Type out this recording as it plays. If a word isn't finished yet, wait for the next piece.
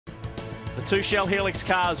The two Shell Helix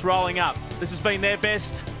cars rolling up. This has been their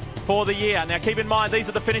best for the year. Now keep in mind, these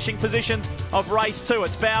are the finishing positions of race 2.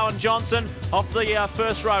 It's Bow and Johnson off the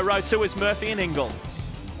first row. Row 2 is Murphy and Ingle.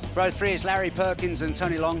 Row 3 is Larry Perkins and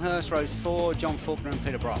Tony Longhurst. Row 4, John Faulkner and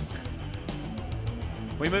Peter Brock.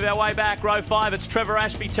 We move our way back. Row 5, it's Trevor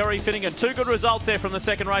Ashby, Terry Finnegan. Two good results there from the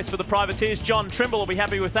second race for the Privateers. John Trimble will be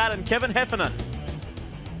happy with that, and Kevin Heffernan.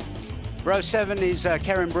 Row 7 is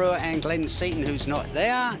Karen Brewer and Glenn Seaton, who's not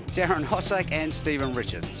there. Darren Hossack and Stephen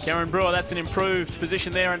Richards. Karen Brewer, that's an improved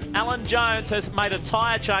position there. And Alan Jones has made a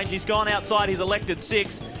tyre change. He's gone outside his elected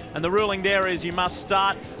 6. And the ruling there is you must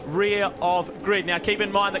start rear of grid. Now keep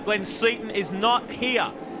in mind that Glenn Seaton is not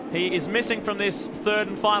here. He is missing from this third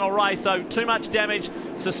and final race, so too much damage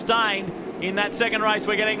sustained in that second race.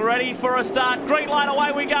 We're getting ready for a start. Green light,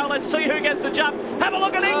 away we go. Let's see who gets the jump. Have a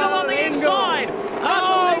look at Ingle on the inside.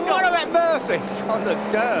 Oh, what about Murphy on the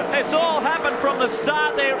dirt? It's all happened from the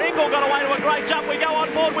start there. Ingle got away to a great jump. We go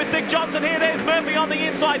on board with Dick Johnson here. There's Murphy on the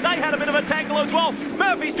inside. They had a bit of a tangle as well.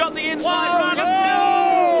 Murphy's got the inside run.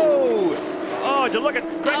 No! Oh, you look at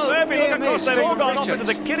Greg Murphy, look across, they've all gone off into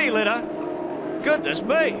the kiddie litter. Goodness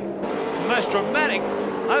me. Most dramatic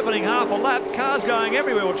opening half a lap. Cars going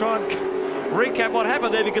everywhere. We'll try and recap what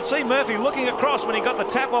happened there. You could see Murphy looking across when he got the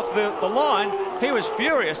tap off the line. He was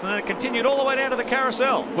furious, and then it continued all the way down to the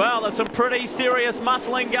carousel. Well, there's some pretty serious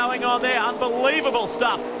muscling going on there. Unbelievable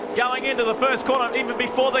stuff going into the first corner, even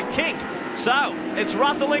before the kink. So, it's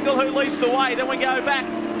Russell Ingle who leads the way. Then we go back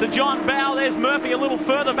to John Bow. There's Murphy a little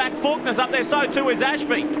further back. Faulkner's up there, so too is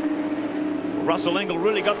Ashby. Russell Ingle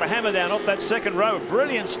really got the hammer down off that second row.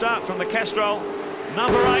 Brilliant start from the Castrol.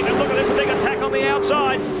 Number 8, and look at this, a big attack on the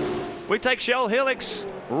outside. We take Shell Helix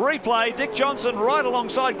replay. Dick Johnson right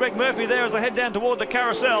alongside Greg Murphy there as they head down toward the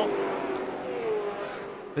carousel.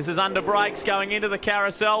 This is under brakes going into the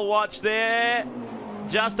carousel. Watch there.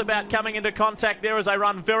 Just about coming into contact there as they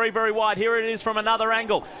run very, very wide. Here it is from another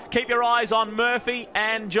angle. Keep your eyes on Murphy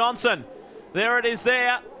and Johnson. There it is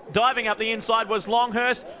there. Diving up the inside was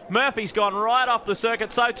Longhurst. Murphy's gone right off the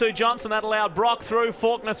circuit, so too Johnson. That allowed Brock through,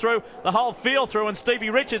 Faulkner through, the whole field through, and Stevie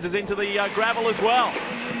Richards is into the gravel as well.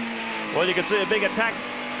 Well, you can see a big attack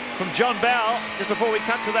from John Bow just before we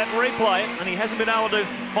cut to that replay, and he hasn't been able to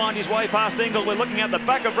find his way past Ingle. We're looking at the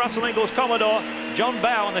back of Russell Ingle's Commodore. John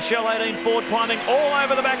Bow and the Shell 18 Ford climbing all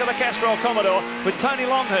over the back of the Castrol Commodore with Tony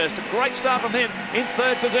Longhurst. A great start from him in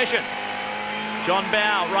third position. John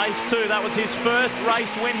Bow, race 2. That was his first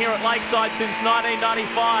race win here at Lakeside since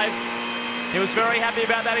 1995. He was very happy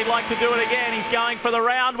about that. He'd like to do it again. He's going for the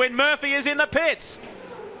round when Murphy is in the pits.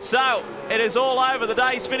 So it is all over. The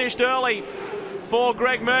day's finished early for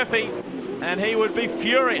Greg Murphy, and he would be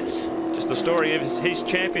furious. Just the story of his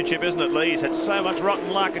championship, isn't it, Lee? He's had so much rotten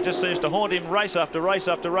luck, it just seems to haunt him race after race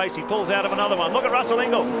after race. He pulls out of another one. Look at Russell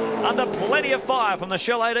Ingle under plenty of fire from the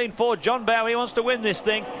Shell 18 Ford. John Bow, he wants to win this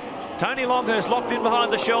thing. Tony Longhurst locked in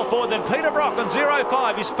behind the Shell Ford. Then Peter Brock on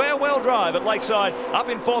 0.5, his farewell drive at Lakeside, up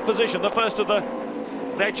in 4th position, the first of the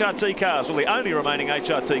HRT cars, well, the only remaining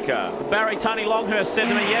HRT car. Barry, Tony Longhurst said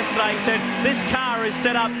to me yesterday, he said, this car is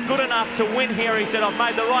set up good enough to win here. He said, I've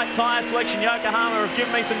made the right tyre selection. Yokohama have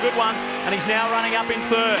given me some good ones, and he's now running up in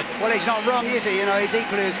 3rd. Well, he's not wrong, is he? You know, he's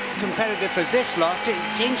equally as competitive as this lot.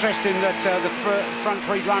 It's interesting that the front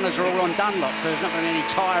 3 runners are all on Dunlop, so there's not going to be any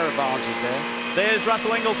tyre advantage there. There's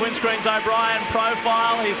Russell Ingle's windscreens O'Brien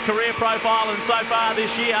profile, his career profile, and so far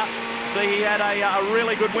this year, see, he had a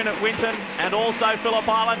really good win at Winton and also Phillip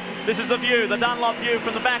Island. This is the view, the Dunlop view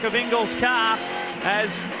from the back of Ingle's car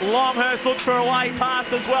as Longhurst looks for a way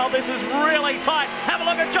past as well. This is really tight. Have a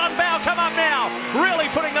look at John Bow come up now, really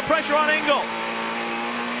putting the pressure on Ingle.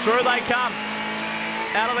 Through they come.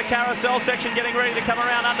 Out of the carousel section, getting ready to come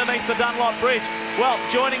around underneath the Dunlop Bridge. Well,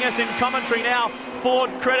 joining us in commentary now,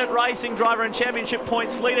 Ford Credit Racing driver and championship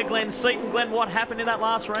points leader Glenn Seaton. Glenn, what happened in that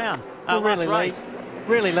last round? Last race?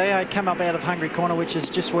 Really, Lee, I come up out of Hungry Corner, which is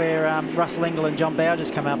just where Russell Ingle and John Bow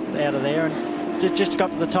just come up out of there, and just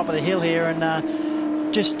got to the top of the hill here,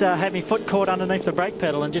 and just had my foot caught underneath the brake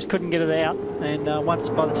pedal and just couldn't get it out. And once,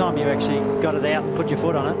 by the time you actually got it out and put your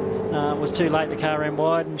foot on it, it was too late. The car ran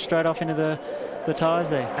wide and straight off into the tyres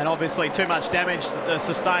there. And obviously too much damage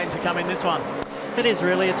sustained to come in this one. It is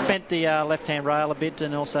really. It's bent the left-hand rail a bit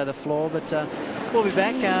and also the floor, but we'll be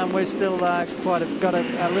back. We're still got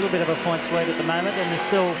a little bit of a points lead at the moment, and there's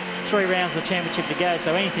still 3 rounds of the championship to go,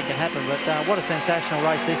 so anything can happen. But what a sensational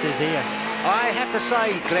race this is here. I have to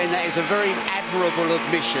say, Glenn, that is a very admirable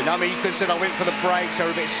admission. I mean, you could say I went for the brakes, they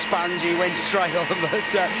were a bit spongy, went straight on, but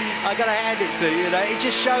I've got to hand it to you. It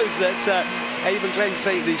just shows that even Glenn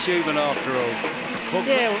Seaton is human after all. Well,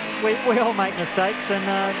 yeah, we all make mistakes,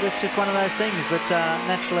 and it's just one of those things. But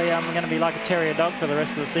naturally, I'm going to be like a terrier dog for the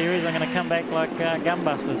rest of the series. I'm going to come back like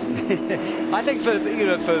gumbusters. I think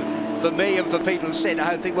for me and for people who sit at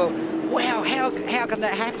home, think, well, wow, how can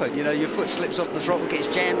that happen? You know, your foot slips off the throttle, gets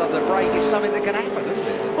jammed on the brake. It's something that can happen, isn't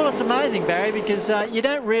it? Well, it's amazing, Barry, because you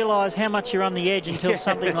don't realise how much you're on the edge until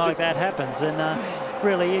something like that happens. And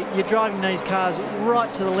really, you're driving these cars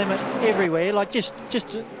right to the limit everywhere. Like just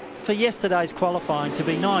for yesterday's qualifying, to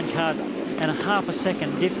be 9 cars and a half a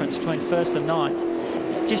second difference between first and ninth.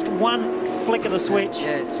 Just one flick of the switch,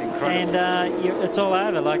 yeah, it's incredible. And it's all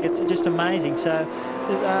over. Like, it's just amazing. So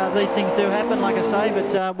these things do happen, like I say,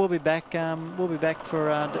 but we'll be back. We'll be back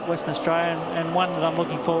for Western Australia, and one that I'm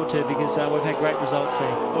looking forward to, because we've had great results here.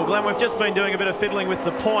 Well, Glenn, we've just been doing a bit of fiddling with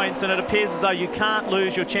the points, and it appears as though you can't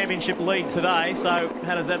lose your championship lead today. So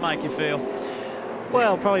how does that make you feel?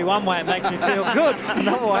 Well, probably one way it makes me feel good.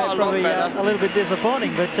 Another way it's probably a little bit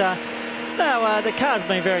disappointing. But no, the car's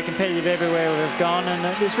been very competitive everywhere we've gone, and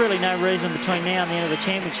there's really no reason between now and the end of the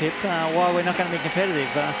championship why we're not going to be competitive.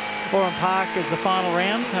 Oran Park is the final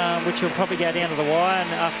round, which will probably go down to the wire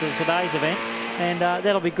after today's event. And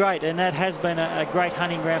that'll be great, and that has been a great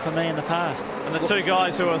hunting ground for me in the past. And the two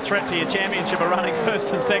guys who are a threat to your championship are running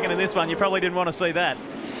first and second in this one. You probably didn't want to see that.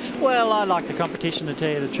 Well, I like the competition, to tell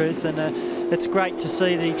you the truth, and it's great to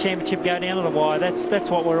see the championship go down to the wire. That's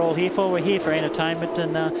what we're all here for. We're here for entertainment,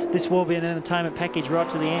 and this will be an entertainment package right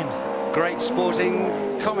to the end. Great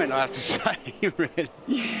sporting comment, I have to say, really.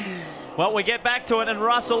 Well, we get back to it, and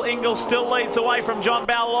Russell Ingall still leads away from John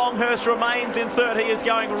Bowe. Longhurst remains in third. He is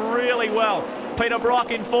going really well. Peter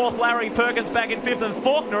Brock in fourth, Larry Perkins back in fifth, and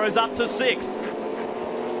Faulkner is up to sixth.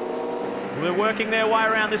 We're working their way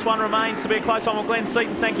around. This one remains to be a close one. Well, Glenn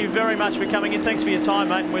Seaton, thank you very much for coming in. Thanks for your time,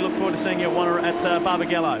 mate, and we look forward to seeing you at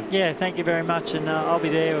Barbagallo. Yeah, thank you very much, and I'll be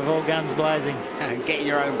there with all guns blazing. Getting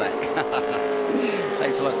your own back.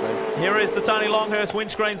 Thanks a lot, man. Here is the Tony Longhurst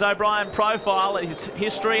Windscreens O'Brien profile, his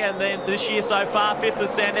history, and then this year so far, 5th at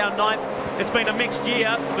Sandown, 9th. It's been a mixed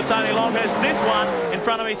year for Tony Longhurst. This one, in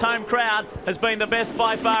front of his home crowd, has been the best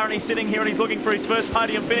by far, and he's sitting here and he's looking for his first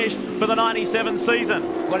podium finish for the 97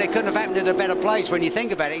 season. Well, it couldn't have happened in a better place when you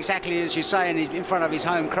think about it, exactly as you say, and he's in front of his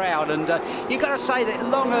home crowd. And you've got to say that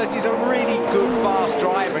Longhurst is a really good, fast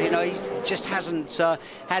driver. You know, he just hasn't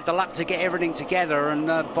had the luck to get everything together, and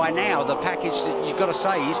by now, the package, you've got to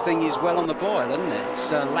say, his thing is well on the boil, isn't it?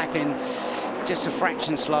 It's lapping just a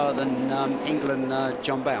fraction slower than England,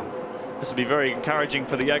 John Bowe. This will be very encouraging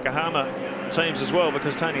for the Yokohama teams as well,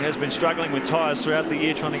 because Tony has been struggling with tyres throughout the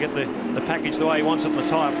year, trying to get the package the way he wants it and the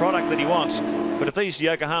tyre product that he wants. But if these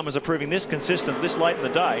Yokohamas are proving this consistent this late in the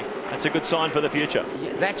day, that's a good sign for the future.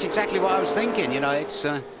 Yeah, that's exactly what I was thinking. You know, it's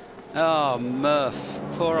oh, Murph,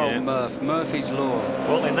 poor old Murph, Murphy's Law.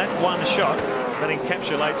 Well, in that one shot, that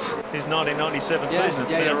encapsulates his 1997 season.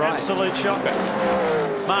 It's been an absolute shocker.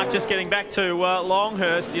 Mark, just getting back to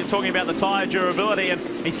Longhurst, you're talking about the tyre durability, and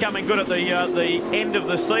he's coming good at the end of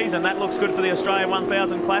the season. That looks good for the Australian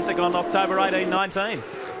 1000 Classic on October 18-19.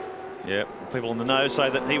 Yeah, people in the know say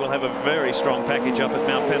that he will have a very strong package up at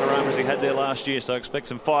Mount Panorama as he had there last year, so expect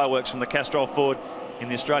some fireworks from the Castrol Ford in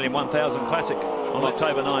the Australian 1000 Classic on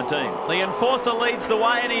October 19. The Enforcer leads the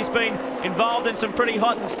way, and he's been involved in some pretty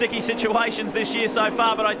hot and sticky situations this year so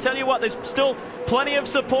far, but I tell you what, there's still plenty of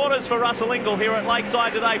supporters for Russell Ingall here at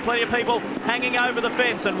Lakeside today. Plenty of people hanging over the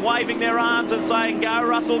fence and waving their arms and saying, "Go,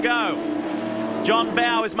 Russell, go." John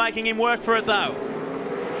Bowe is making him work for it, though.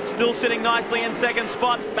 Still sitting nicely in second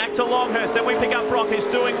spot. Back to Longhurst. Then we pick up Brock, who's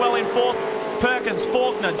doing well in fourth. Perkins,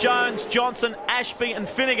 Faulkner, Jones, Johnson, Ashby and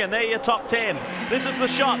Finnegan. They're your top 10. This is the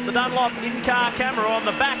shot, the Dunlop in-car camera on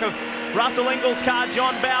the back of Russell Ingall's car.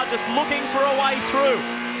 John Bowe just looking for a way through.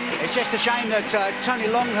 It's just a shame that Tony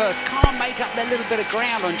Longhurst can't make up that little bit of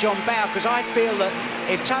ground on John Bowe, because I feel that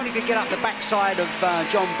if Tony could get up the backside of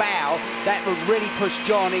John Bowe, that would really push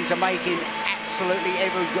John into making absolutely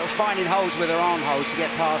finding holes with her armholes to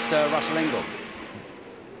get past Russell Ingall.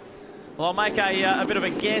 Well, I'll make a bit of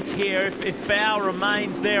a guess here. If Bowe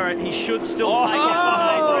remains there, he should still take it.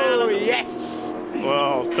 Oh, yes!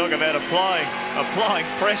 Well, talk about applying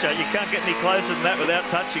pressure. You can't get any closer than that without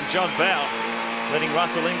touching John Bowe. Letting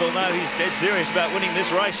Russell Ingall know he's dead serious about winning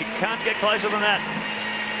this race. You can't get closer than that.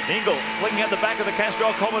 Ingall looking at the back of the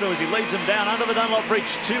Castrol Commodore as he leads them down under the Dunlop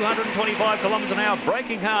Bridge, 225 kilometres an hour,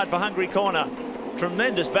 braking hard for Hungry Corner.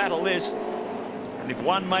 Tremendous battle this. And if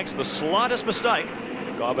one makes the slightest mistake,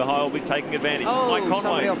 Guy behind will be taking advantage. Oh, Mike Conway.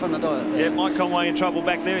 Somebody off on the diet there. Yeah, Mike Conway in trouble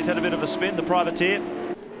back there. He's had a bit of a spin, the privateer,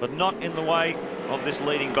 but not in the way of this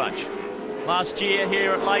leading bunch. Last year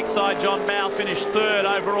here at Lakeside, John Bowe finished third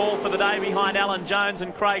overall for the day behind Alan Jones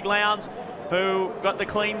and Craig Lowndes. who got the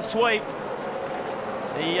clean sweep.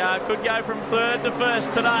 He could go from third to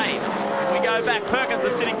first today. We go back. Perkins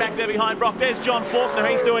is sitting back there behind Brock. There's John Faulkner.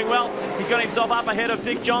 He's doing well. He's got himself up ahead of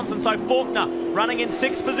Dick Johnson. So Faulkner running in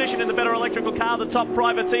 6th position in the better electrical car, the top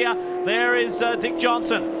privateer. There is Dick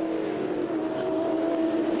Johnson.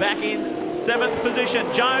 Back in 7th position.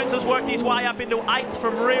 Jones has worked his way up into 8th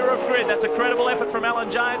from rear of grid. That's a credible effort from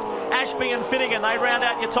Alan Jones. Ashby and Finnegan, they round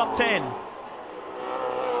out your top 10.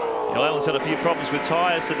 Well, Alan's had a few problems with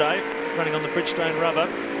tyres today, running on the Bridgestone rubber,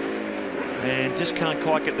 and just can't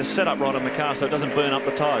quite get the setup right on the car so it doesn't burn up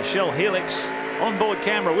the tyres. Shell Helix on-board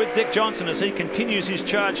camera with Dick Johnson as he continues his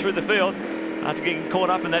charge through the field after getting caught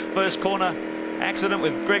up in that first corner accident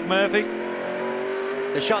with Greg Murphy.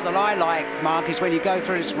 The shot that I like, Mark, is when you go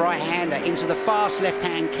through this right-hander into the fast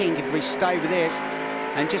left-hand kink. If we stay with this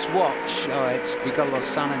and just watch. Oh, we've got a lot of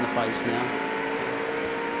sun in the face now.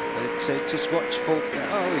 But just watch Faulkner.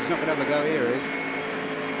 Oh, he's not going to have a go here, is he?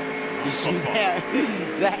 You see that?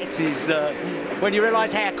 That is, when you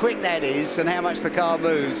realise how quick that is and how much the car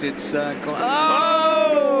moves, it's quite...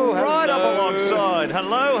 Oh! Right up alongside.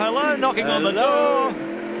 Hello, knocking on the door.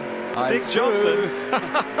 Dick Johnson.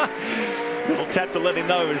 Little tap to let him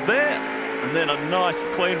know he's there. And then a nice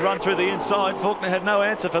clean run through the inside. Faulkner had no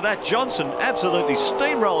answer for that. Johnson absolutely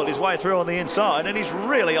steamrolled his way through on the inside, and he's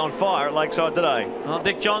really on fire at Lakeside today. Well,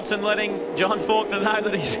 Dick Johnson letting John Faulkner know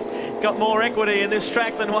that he's got more equity in this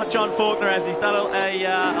track than what John Faulkner has. He's done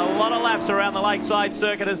a lot of laps around the Lakeside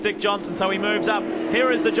circuit as Dick Johnson, so he moves up. Here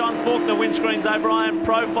is the John Faulkner Windscreens O'Brien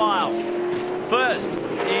profile. First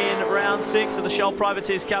in round 6 of the Shell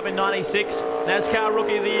Privateers Cup in 96. NASCAR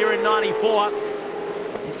Rookie of the Year in 94.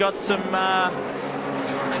 He's got some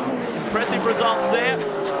impressive results there.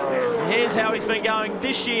 Here's how he's been going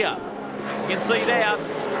this year. You can see there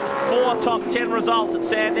 4 top 10 results at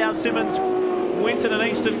Sandown, Simmons, Winton and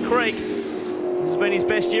Eastern Creek. This has been his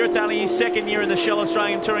best year. It's only his 2nd year in the Shell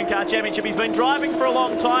Australian Touring Car Championship. He's been driving for a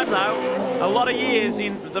long time though, a lot of years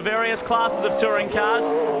in the various classes of touring cars.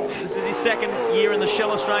 This is his 2nd year in the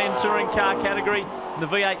Shell Australian Touring Car category in the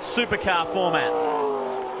V8 Supercar format.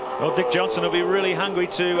 Well, Dick Johnson will be really hungry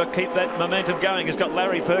to keep that momentum going. He's got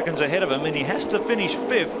Larry Perkins ahead of him, and he has to finish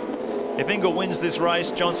 5th. If Ingle wins this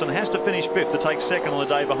race, Johnson has to finish 5th to take 2nd on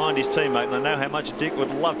the day behind his teammate, and I know how much Dick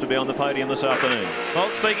would love to be on the podium this afternoon.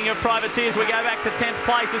 Well, speaking of privateers, we go back to 10th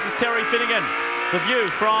place. This is Terry Finnegan. The view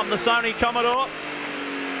from the Sony Commodore.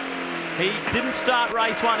 He didn't start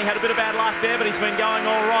race 1. He had a bit of bad luck there, but he's been going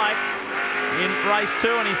all right in race 2,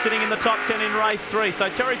 and he's sitting in the top 10 in race 3. So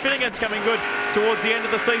Terry Finnegan's coming good towards the end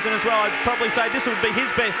of the season as well. I'd probably say this would be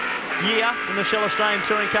his best year in the Shell Australian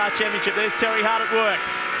Touring Car Championship. There's Terry hard at work.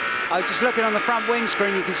 I was just looking on the front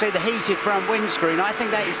windscreen. You can see the heated front windscreen. I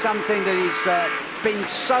think that is something that has been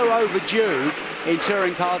so overdue in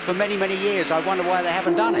touring cars for many, many years. I wonder why they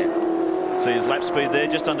haven't done it. See his lap speed there,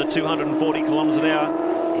 just under 240 kilometres an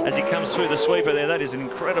hour. As he comes through the sweeper there, that is an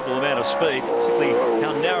incredible amount of speed, particularly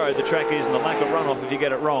how narrow the track is and the lack of runoff if you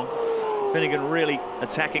get it wrong. Finnegan really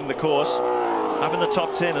attacking the course. Up in the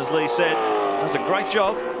top 10, as Lee said, does a great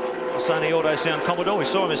job. Sony Auto Sound Commodore. We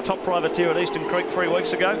saw him as top privateer at Eastern Creek 3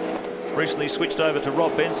 weeks ago. Recently switched over to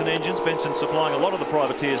Rob Benson engines. Benson supplying a lot of the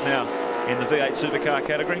privateers now in the V8 Supercar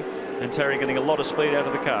category. And Terry getting a lot of speed out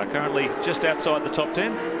of the car. Currently just outside the top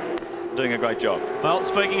 10. Doing a great job. Well,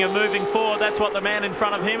 speaking of moving forward, that's what the man in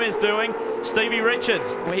front of him is doing. Stevie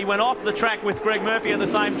Richards. He went off the track with Greg Murphy at the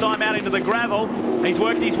same time out into the gravel. He's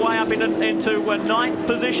worked his way up into 9th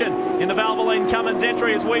position in the Valvoline Cummins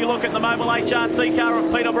entry as we look at the Mobile HRT car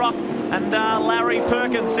of Peter Brock and Larry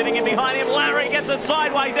Perkins sitting in behind him. Larry gets it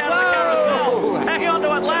sideways out of the carousel. Hang on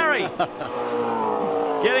to it, Larry.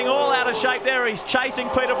 Getting all out of shape there. He's chasing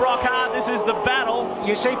Peter Brock hard. This is the battle.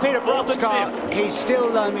 You see Peter Brock's car, he's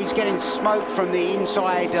still he's getting smoke from the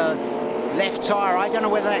inside left tyre. I don't know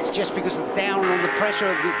whether that's just because of down on the pressure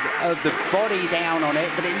of the body down on it,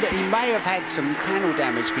 but he may have had some panel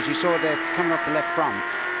damage because you saw that coming off the left front.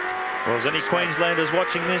 Well, as any Queenslanders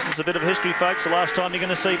watching this, it's a bit of history, folks. The last time you're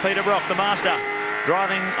going to see Peter Brock, the master,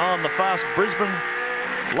 driving on the fast Brisbane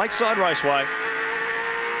Lakeside Raceway.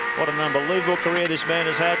 What an unbelievable career this man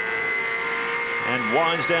has had. And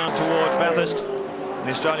winds down toward Bathurst. The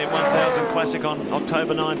Australian 1000 Classic on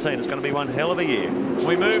October 19. It's going to be one hell of a year.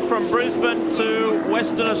 We move from Brisbane to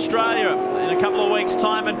Western Australia in a couple of weeks'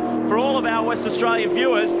 time. And for all of our West Australia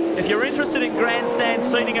viewers, if you're interested in grandstand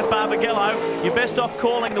seating at Barbagallo, you're best off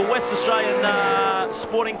calling the West Australian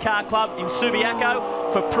Sporting Car Club in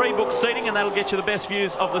Subiaco for pre-booked seating, and that'll get you the best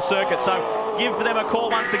views of the circuit. So give them a call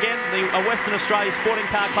once again, the Western Australia Sporting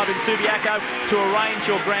Car Club in Subiaco, to arrange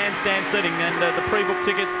your grandstand seating, and the pre-booked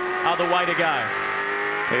tickets are the way to go.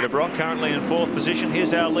 Peter Brock currently in 4th position.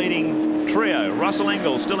 Here's our leading trio. Russell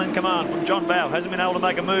Ingall still in command from John Bowe. Hasn't been able to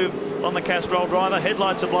make a move on the Castrol driver.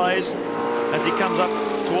 Headlights ablaze as he comes up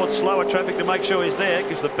towards slower traffic to make sure he's there.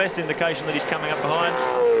 Gives the best indication that he's coming up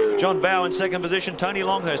behind. John Bowe in 2nd position. Tony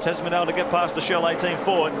Longhurst hasn't been able to get past the Shell 18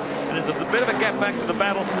 Ford. And there's a bit of a gap back to the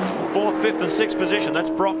battle. 4th, 5th and 6th position. That's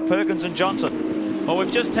Brock, Perkins and Johnson. Well,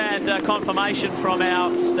 we've just had confirmation from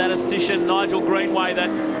our statistician, Nigel Greenway, that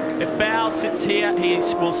if Bowe sits here, he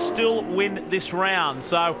will still win this round.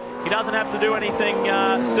 So he doesn't have to do anything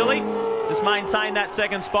silly. Just maintain that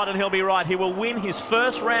 2nd spot and he'll be right. He will win his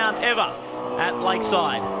 1st round ever at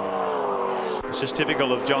Lakeside. It's just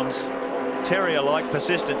typical of John's terrier-like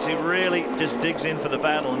persistence. He really just digs in for the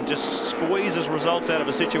battle and just squeezes results out of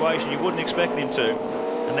a situation you wouldn't expect him to.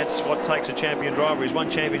 And that's what takes a champion driver. He's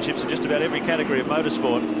won championships in just about every category of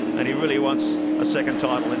motorsport, and he really wants a 2nd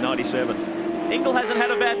title in '97. Ingall hasn't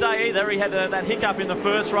had a bad day either. He had that hiccup in the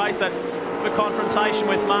 1st race, that confrontation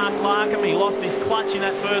with Mark Larkham. He lost his clutch in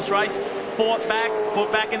that 1st race, fought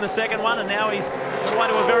back in the 2nd one, and now he's away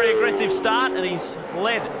to a very aggressive start, and he's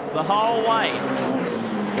led the whole way.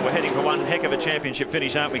 We're heading for one heck of a championship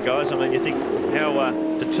finish, aren't we, guys? I mean, you think how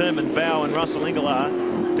determined Bowe and Russell Ingall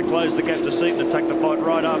are to close the gap to Seaton and take the fight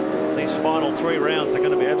right up. These final 3 rounds are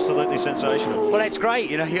going to be absolutely sensational. Well, that's great.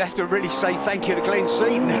 You know, you have to really say thank you to Glenn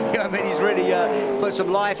Seaton. I mean, he's really put some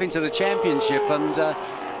life into the championship. And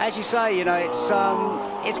as you say, you know, it's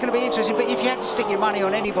going to be interesting. But if you had to stick your money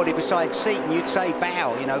on anybody besides Seaton, you'd say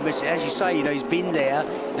Bowe. You know, as you say, you know, he's been there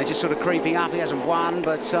and just sort of creeping up. He hasn't won,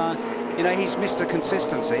 but you know, he's missed the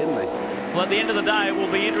consistency, hasn't he? Well, at the end of the day, it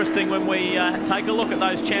will be interesting when we take a look at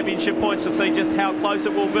those championship points to see just how close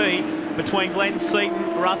it will be between Glenn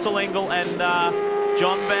Seaton, Russell Ingall and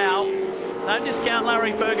John Bowe. Don't discount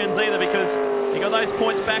Larry Perkins either, because he got those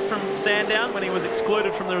points back from Sandown when he was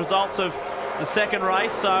excluded from the results of the 2nd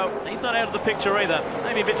race, so he's not out of the picture either.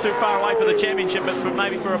 Maybe a bit too far away for the championship, but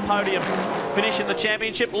maybe for a podium finish in the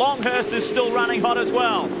championship. Longhurst is still running hot as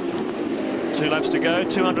well. 2 laps to go,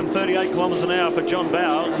 238 kilometres an hour for John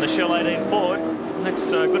Bowe and the Shell 18 Ford. And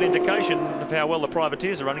that's a good indication of how well the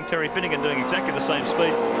privateers are running. Terry Finnegan doing exactly the same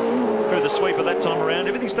speed through the sweep of that time around.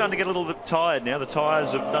 Everything's starting to get a little bit tired now. The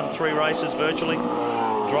tyres have done 3 races virtually.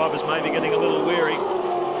 Drivers may be getting a little weary.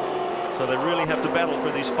 So they really have to battle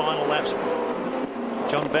through these final laps.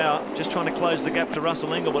 John Bowe just trying to close the gap to Russell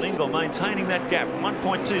Ingall, but Ingall maintaining that gap.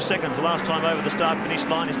 1.2 seconds the last time over the start-finish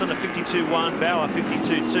line. He's done a 52.1, Bowe a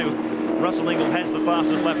 52.2. Russell Ingall has the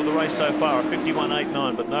fastest lap of the race so far, a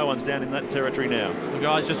 51.89, but no one's down in that territory now. The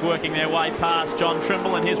guys just working their way past John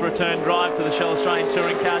Trimble and his return drive to the Shell Australian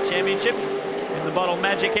Touring Car Championship in the Bottle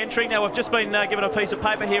Magic entry. Now, we've just been given a piece of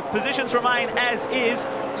paper here. Positions remain as is.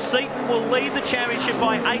 Seaton will lead the championship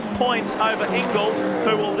by 8 points over Ingall,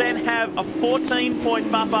 who will then have a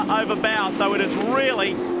 14-point buffer over Bowe, so it is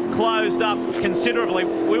really closed up considerably.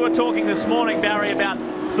 We were talking this morning, Barry, about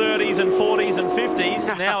 30s and 40s and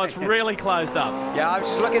 50s. Now it's really closed up. Yeah, I was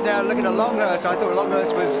just looking there, looking at Longhurst. I thought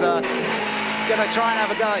Longhurst was going to try and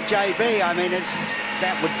have a go at JB. I mean,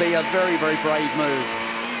 that would be a very, very brave move.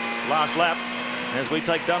 It's last lap as we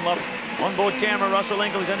take Dunlop on board camera. Russell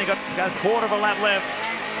Ingall, he's only got a quarter of a lap left.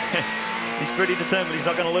 He's pretty determined he's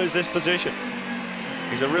not going to lose this position.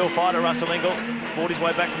 He's a real fighter, Russell Ingall. Fought his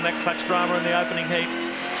way back from that clutch drama in the opening heat.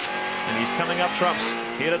 And he's coming up trumps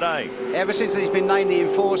here today. Ever since he's been named the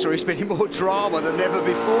enforcer, he's been in more drama than ever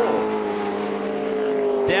before.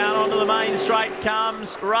 Down onto the main straight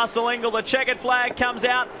comes Russell Ingall. The checkered flag comes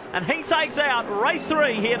out, and he takes out race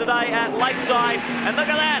 3 here today at Lakeside. And look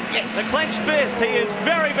at that, yes, the clenched fist. He is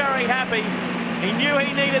very, very happy. He knew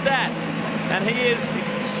he needed that, and he is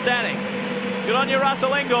ecstatic. Good on you,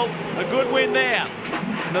 Russell Ingall. A good win there.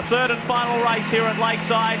 In the 3rd and final race here at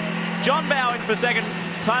Lakeside. John Bowe in for 2nd.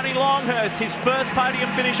 Tony Longhurst, his 1st podium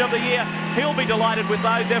finish of the year. He'll be delighted with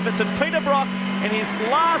those efforts. And Peter Brock, in his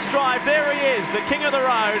last drive, there he is, the king of the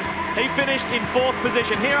road. He finished in 4th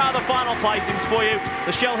position. Here are the final placings for you.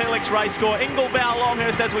 The Shell Helix race score. Ingall, Bowe,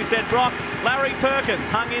 Longhurst, as we said, Brock. Larry Perkins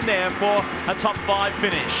hung in there for a top 5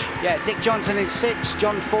 finish. Yeah, Dick Johnson in 6th,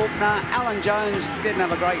 John Faulkner, Alan Jones didn't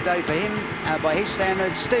have a great day for him by his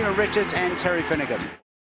standards, Stephen Richards and Terry Finnegan.